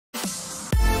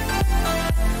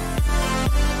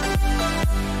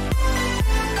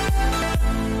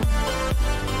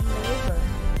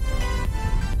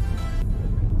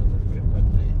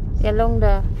along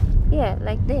the, yeah,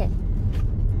 like there.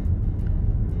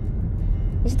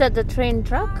 Is that the train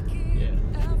track? Yeah.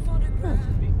 Huh.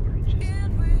 Big bridges.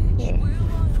 Yeah.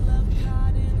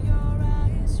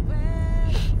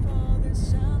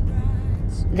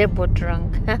 They're both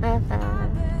drunk.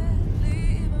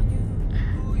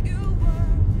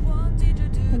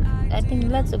 I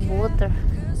think lots of water.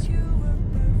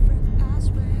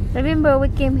 Remember we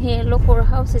came here, look for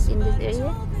houses in this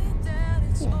area?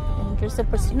 Yeah. And there's a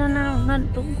person, no,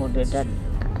 don't go to that.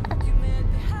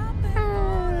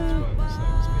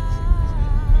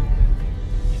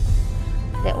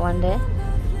 That one there.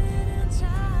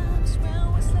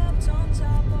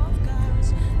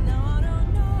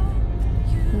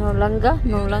 No longer.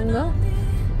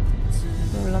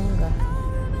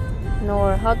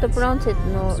 Nor how to pronounce it?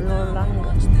 No longer.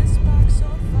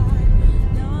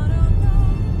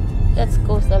 That's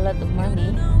cost a lot of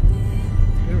money.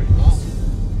 Very long.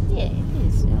 Yeah, it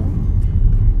is.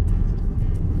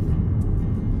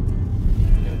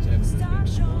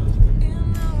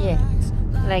 Yeah,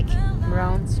 like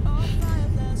brown.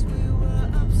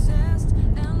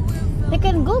 They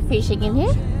can go fishing in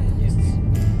here. Yes.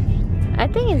 I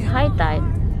think it's high tide.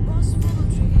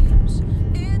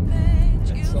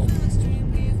 That's salt.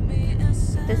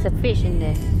 There's a fish in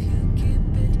there.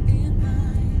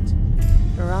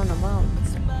 Roundabout.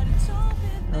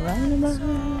 Where are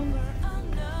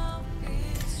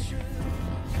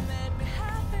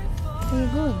you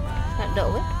going? That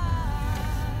way?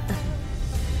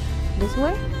 This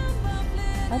way?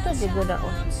 I thought you go that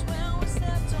way.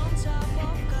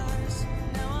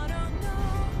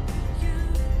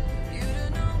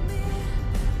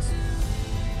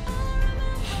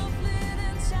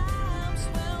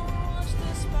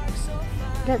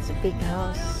 That's a big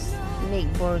house. Big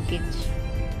mortgage.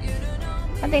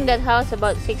 I think that house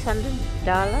about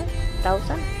 $600,000.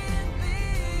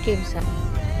 Kimson.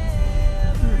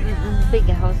 Big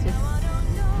houses.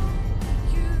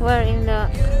 We're in the.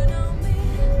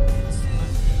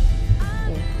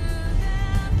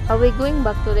 Yeah. Are we going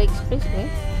back to the expressway?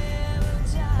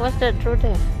 What's that road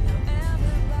there?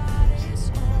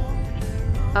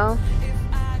 Oh.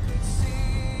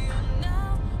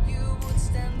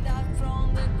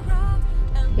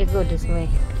 You go this way.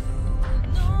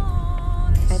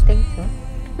 I think so.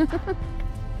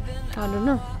 I don't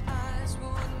know.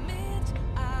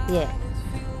 Yeah.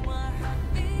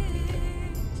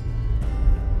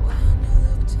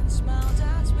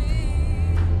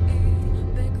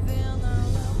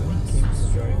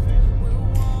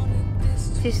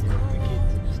 She's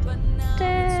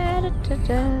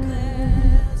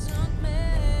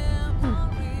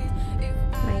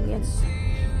my guess.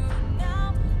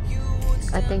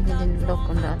 I think he didn't look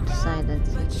on the other side and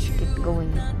he just keep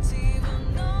going.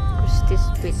 Because this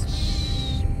switch.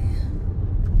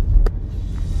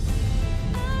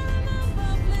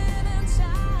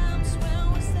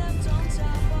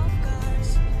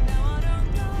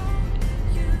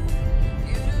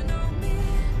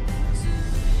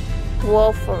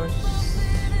 Waffles.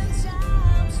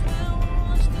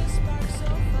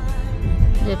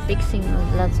 They're fixing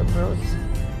lots of roads.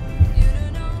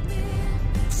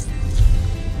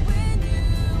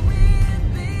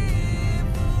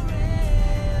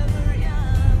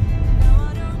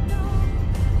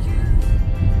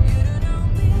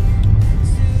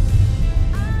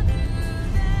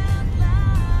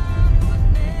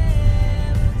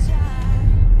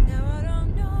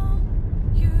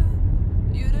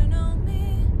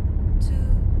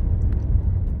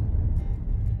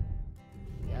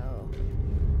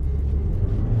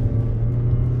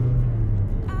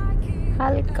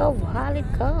 Haliko.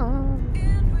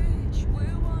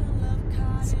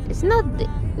 It's not.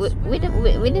 We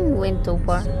didn't went too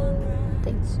far. I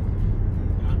think.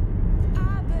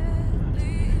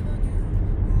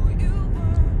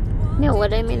 No,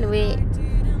 what I mean, we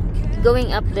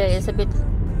going up there is a bit.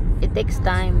 It takes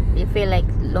time. You feel like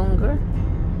longer,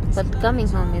 but coming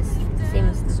home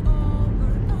seems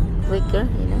quicker.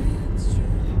 You know.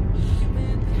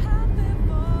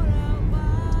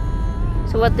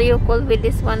 So what do you call with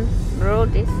this one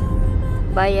road? Is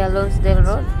Via Lonsdale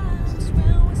Road?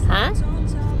 Huh?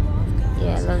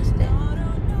 Yeah, Lonsdale.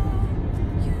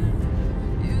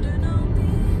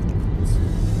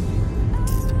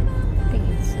 I think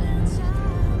it's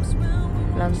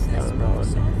Lonsdale Road.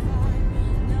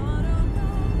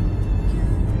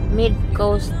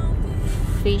 Mid-Coast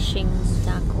Fishing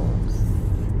Tacos.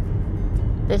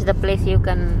 This is the place you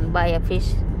can buy a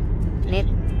fish net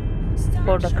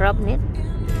for the crab net.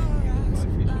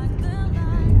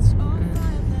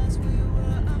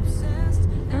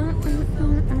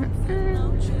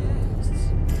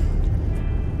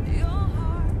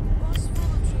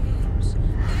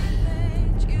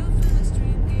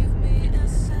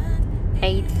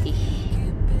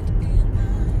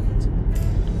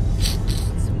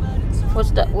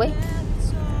 that way?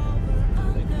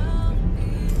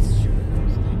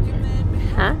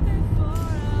 Huh?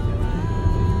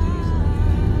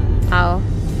 Oh,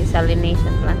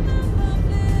 desalination plant.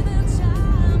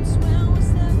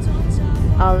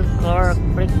 Old Clark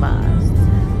breakfast.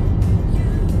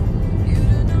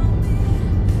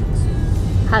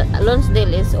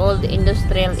 Lonsdale is all the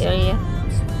industrial area.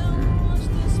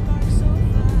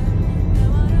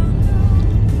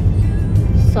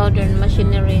 Southern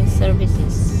Machinery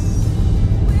Services.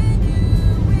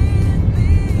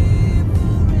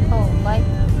 Oh, bye.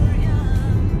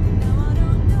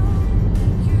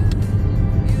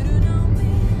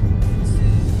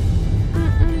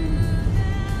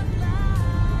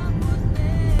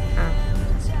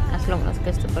 As long as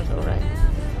Christopher's alright.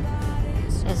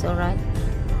 It's alright.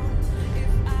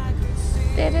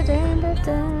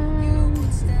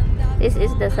 This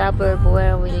is the suburb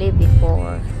where we lived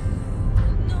before.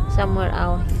 Somewhere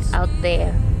out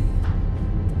there.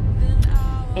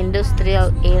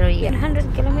 Industrial area.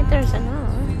 100 kilometers an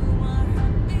hour.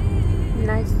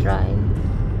 Nice drive.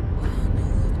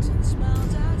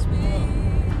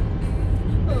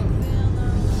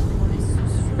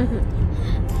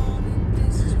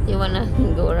 You wanna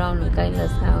go around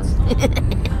Kaila's house?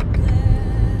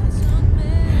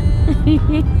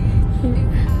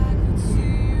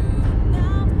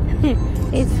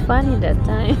 It's funny that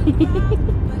time.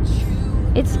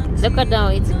 It's look at now.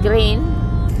 It's green.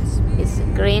 It's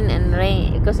green and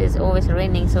rain because it's always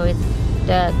raining. So it's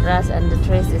the grass and the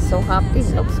trees is so happy.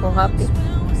 Looks so happy.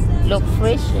 Look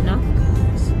fresh, you know.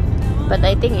 But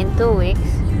I think in 2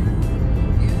 weeks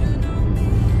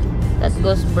that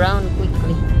goes brown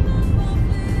quickly.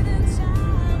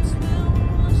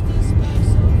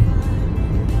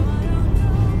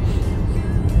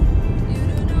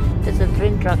 There's a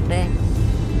train track there.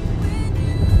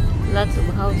 Lots of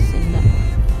houses in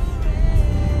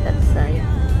that side.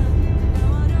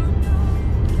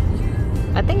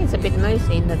 I think it's a bit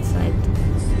noisy in that side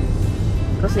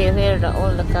because you hear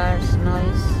all the cars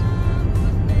noise.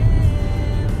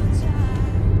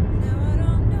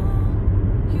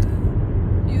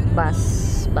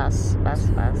 Bus.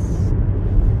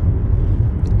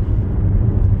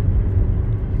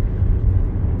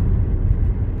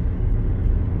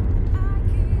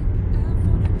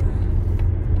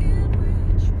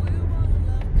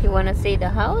 You wanna see the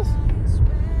house?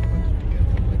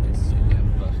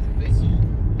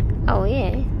 Oh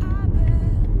yeah.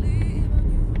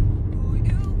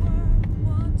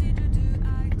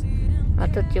 I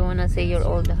thought you wanna see your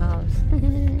old house.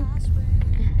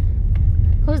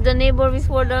 Who's the neighbor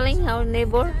before, darling? Our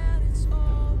neighbor?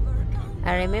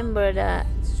 I remember that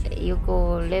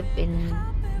Yuko lived in,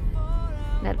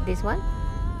 not this one.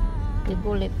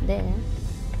 Yuko lived there.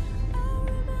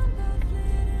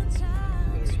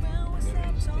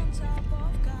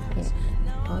 Yeah.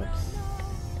 Oops.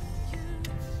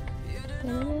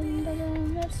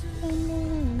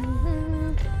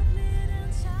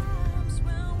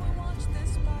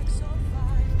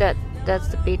 That's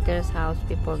the Peter's house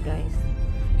before, guys.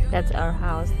 That's our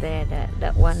house there.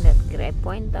 That one that I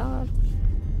point out.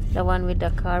 The one with the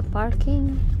car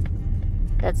parking.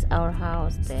 That's our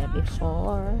house there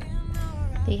before.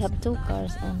 They have 2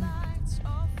 cars and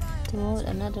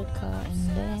another car in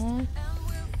there.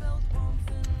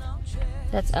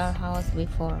 That's our house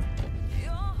before.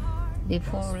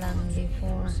 Before.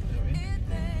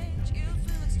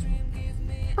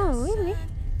 Oh, really?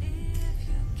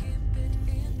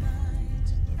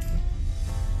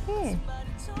 Yeah.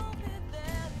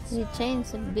 The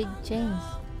chains, a big chains.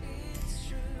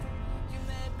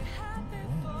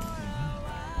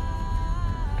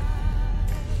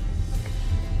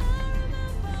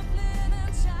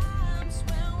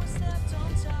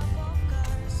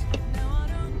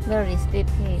 Very steep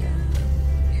hill.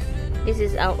 This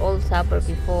is our old suburb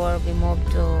before we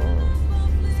moved to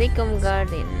Seacombe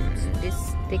Garden.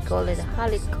 They call it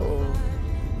Halico.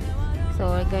 So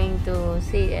we're going to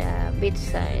see a beach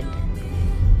side.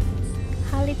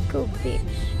 Halico Beach.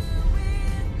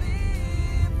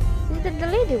 Is that the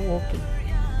lady walking?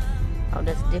 Oh,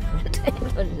 that's different.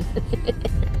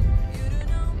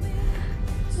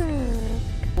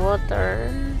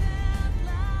 Water.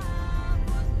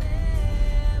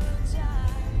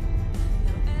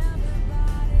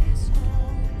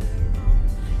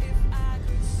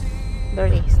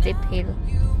 Very steep hill.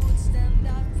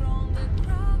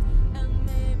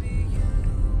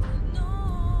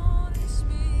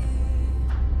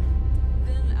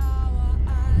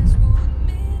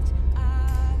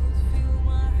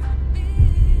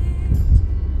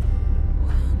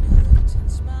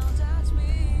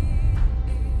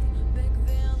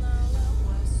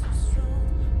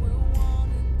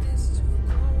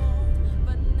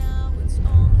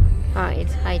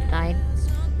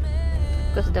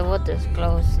 because the water's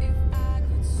close.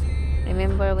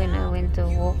 Remember when I went to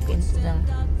walk into the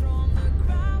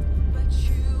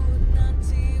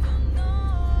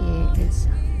it's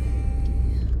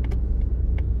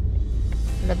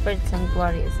the bird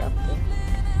sanctuary is up there.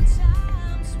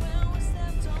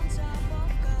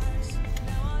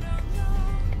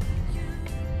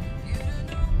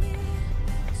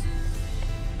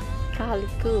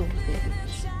 Calico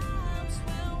Beach.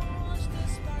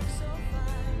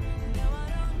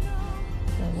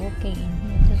 So walking in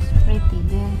here, just pretty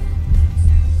there.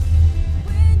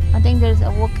 I think there's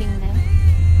a walking there.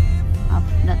 Up,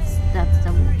 that's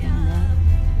the walking there.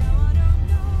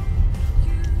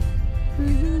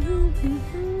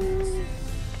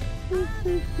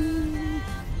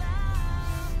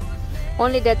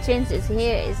 Only the change is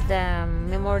here is the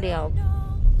memorial,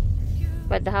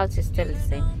 but the house is still the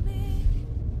same.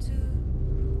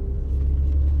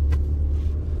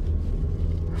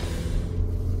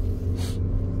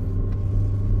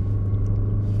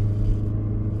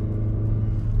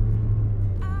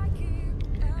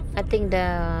 I think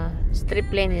the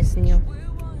strip lane is new.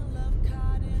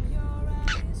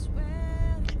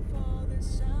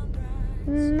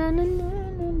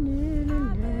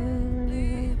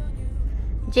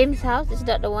 James' house, is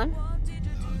that the one?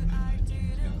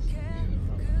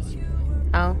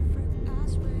 Oh.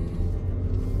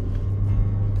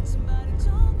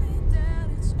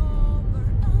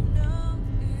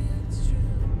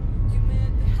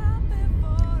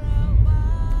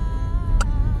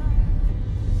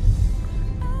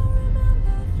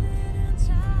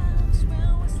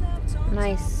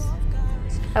 Nice.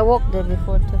 I walked there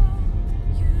before too,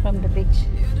 from the beach.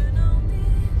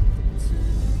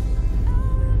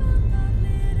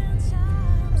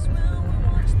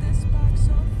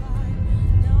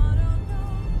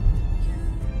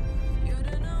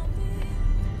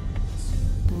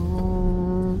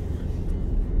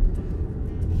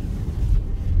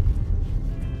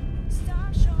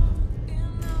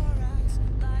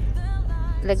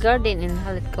 The garden in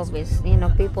Adelaide Cove is,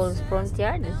 people's front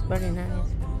yard is very nice.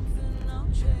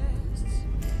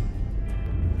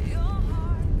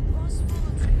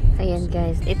 Ayan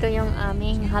guys, ito yung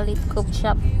aming Adelaide Cove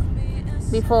shop.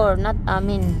 Before,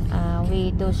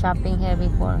 we do shopping here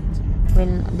before.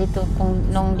 When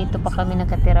nung dito pa kami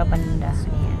nakatira banda.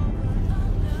 Ayan.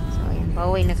 So ayan,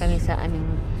 pauwi na kami sa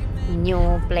aming new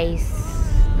place.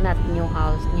 Not new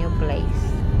house, new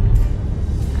place.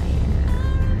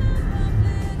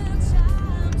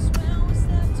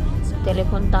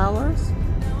 Telephone towers.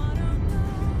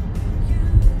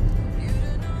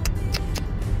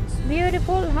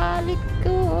 Beautiful Adelaide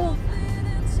Cove.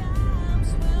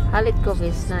 Adelaide Cove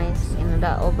is nice.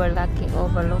 The overlooking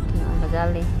on the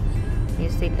gully.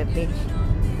 You see the beach,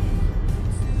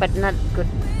 but not good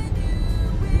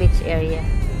beach area.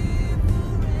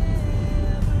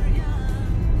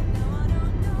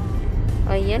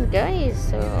 Ayan guys,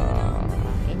 so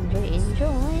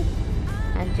enjoy.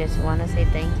 I just wanna say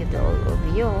thank you to all of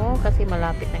you kasi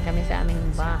malapit na kami sa aming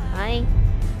bahay.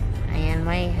 Ayan,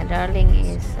 my darling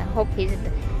is, I hope he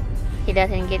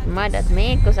doesn't get mad at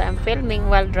me because I'm filming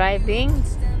while driving.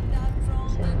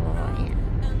 So, ayan.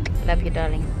 Love you,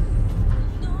 darling.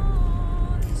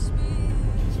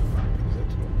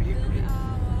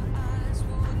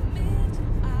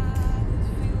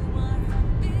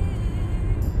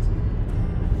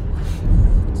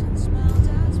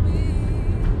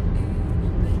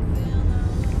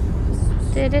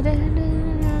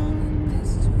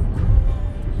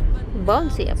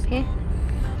 Bouncy up here.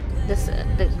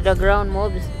 The ground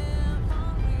moves.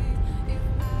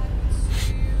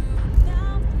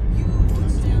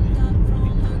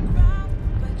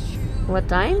 What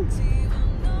time?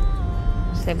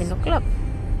 7 o'clock.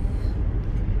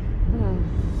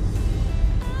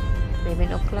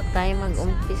 7 o'clock tayo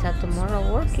mag-umpisa tomorrow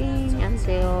working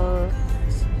until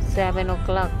 7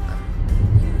 o'clock.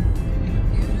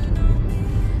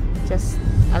 Just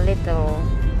a little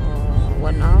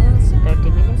 1 hour,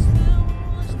 30 minutes.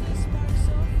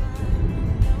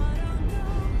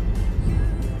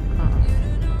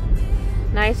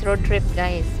 Nice road trip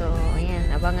guys. So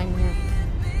ayan, abangan nyo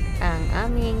ang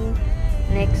aming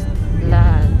next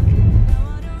vlog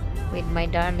with my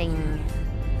darling.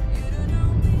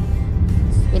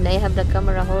 And I have the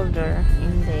camera holder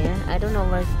in there. I don't know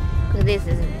where, because this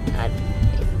is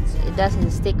it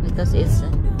doesn't stick because it's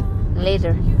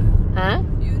later. Huh?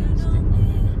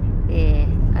 Yeah,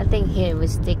 I think here we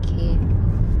stick here.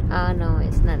 Oh no,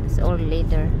 it's not. It's all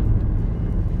later.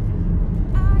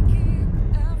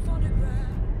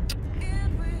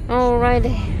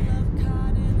 Alrighty.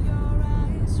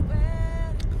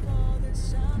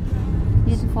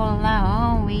 Beautiful now.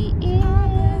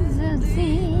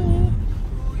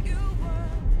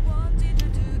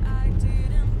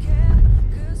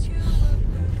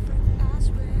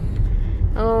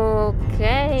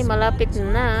 malapit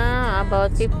na.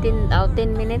 About 10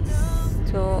 minutes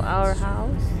to our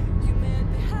house.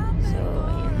 So,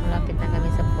 ayan, malapit na kami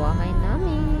sa buhay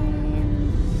namin.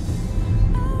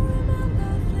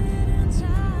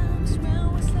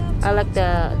 I like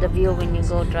the view when you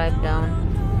go drive down.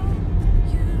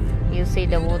 You see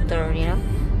the water, you know.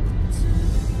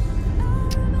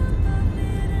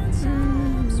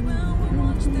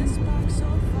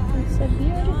 It's a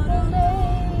beautiful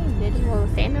day, beautiful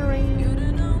scenery.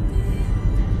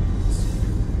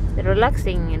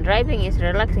 Relaxing, and driving is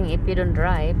relaxing if you don't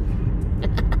drive.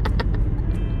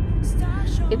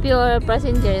 If you're a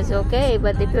passenger, it's okay,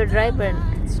 but if you're a driver,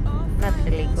 not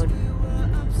really good.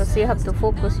 Because you have to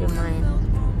focus your mind.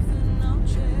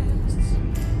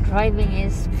 Driving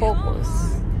is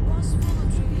focus.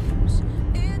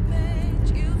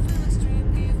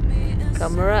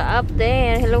 Camera up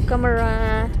there. Hello,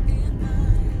 camera.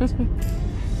 The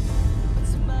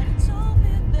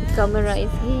camera is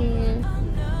here.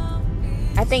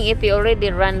 I think if you already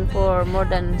run for more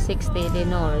than 60, they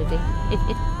know already.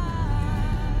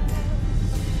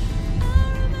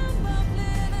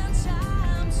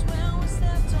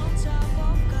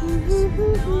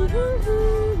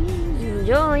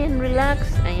 Enjoy and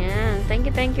relax. Ayan. Thank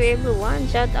you everyone.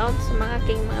 Shout out sa mga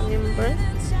aking mga members.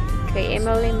 Kay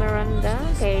Emily Miranda,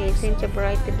 kay Cynthia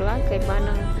Variety Vlog, kay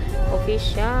Banang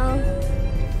Official,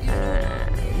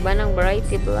 Banang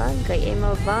Variety Vlog, kay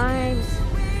Emil Vibes,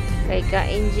 kay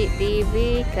KNG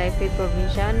TV, kay Paper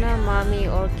Vinciana, Mommy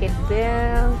Orchid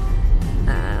Bell,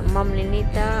 Mom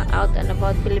Linita, Out and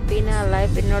About Filipina,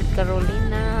 Live in North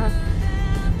Carolina,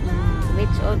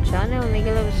 Mitch O Channel,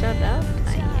 mega love shout out.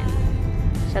 Ayan.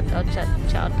 Shout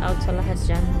out sa lahat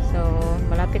dyan. So,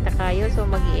 malapit na kayo. So,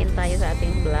 mag-i-end tayo sa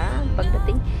ating vlog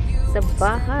pagdating sa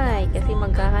bahay. Kasi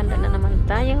maghahanda na naman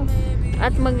tayo.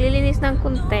 At maglilinis ng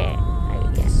kunti.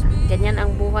 Ayan. Ganyan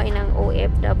ang buhay ng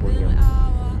OFW.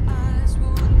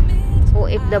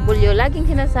 OFW, laging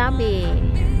sinasabi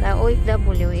na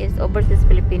OFW is Overseas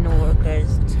Filipino Workers.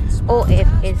 OF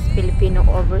is Filipino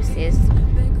Overseas.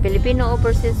 Filipino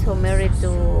overseas who married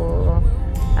to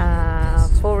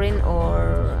foreign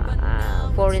or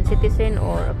foreign citizen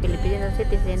or a Filipino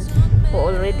citizen who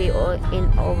already in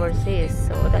overseas.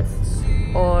 So that's,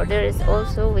 or there is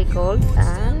also we call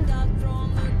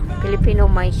Filipino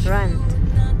migrant.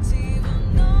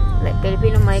 Like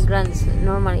Filipino migrants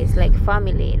normally is like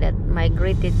family that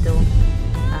migrated to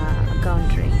a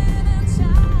country.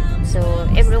 So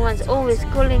everyone's always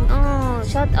calling, oh,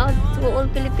 shout out to all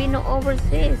Filipino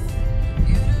overseas.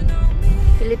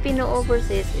 Filipino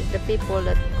overseas is the people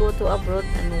that go to abroad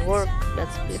and work.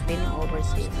 That's Filipino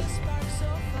overseas.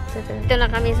 So, ito na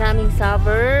kami sa aming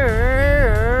suburb.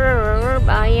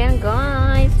 Ayan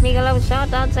guys, mega love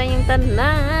shout out sa inyong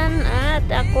tanan. At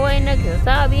ako ay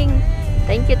nagsasabing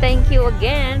thank you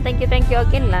again. Thank you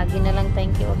again. Lagi na lang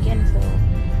thank you again. So,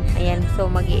 ayan. So,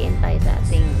 mag-i-end tayo sa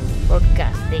ating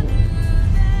broadcasting.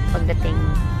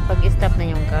 Pag-stop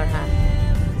na yung car, ha?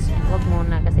 Wag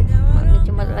muna kasi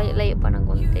medyo malayo pa ng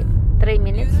konti. 3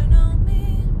 minutes.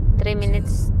 3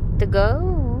 minutes to go.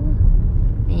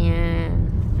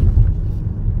 Ayan.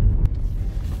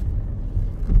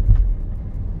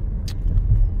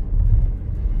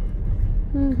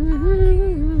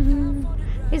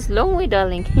 It's long way,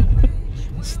 darling.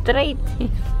 Straight.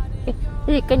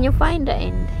 Can you find the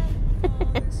end?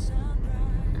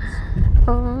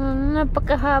 Oh,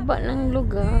 napakahaba ng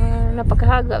lugar,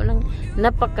 napakahaba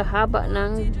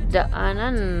ng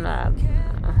daanan.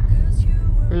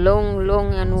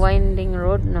 Long and winding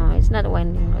road. No, it's not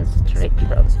winding road, straight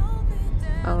road.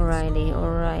 Alrighty.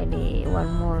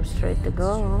 One more straight to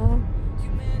go.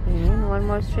 Ayan, one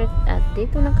more straight. At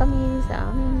dito na kami sa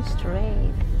aming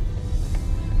straight.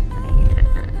 Ayan,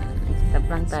 stop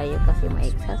lang tayo kasi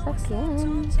may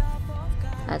sasakyan.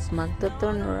 At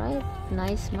magto-turn right.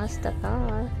 Nice Mazda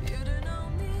car.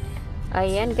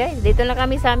 Ayan guys, dito na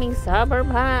kami sa aming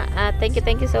suburb, ha. Thank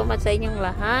you so much sa inyong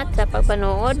lahat sa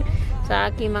pagpanood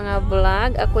sa aking mga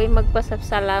vlog. Ako'y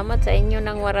magpasalamat sa inyo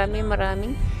ng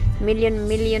maraming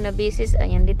million na beses.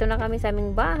 Ayan, dito na kami sa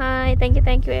aming bahay.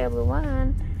 Thank you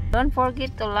everyone. Don't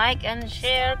forget to like and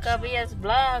share Kabiya's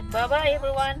vlog. Bye bye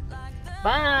everyone.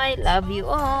 Bye. Love you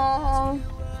all.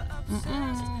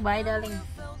 Bye darling.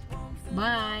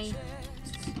 Bye.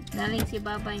 Darling si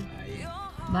Babay.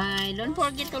 Bye. Don't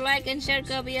forget to like and share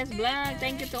Kabiya's vlog.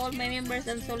 Thank you to all my members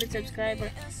and solid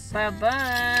subscribers. Bye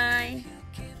bye.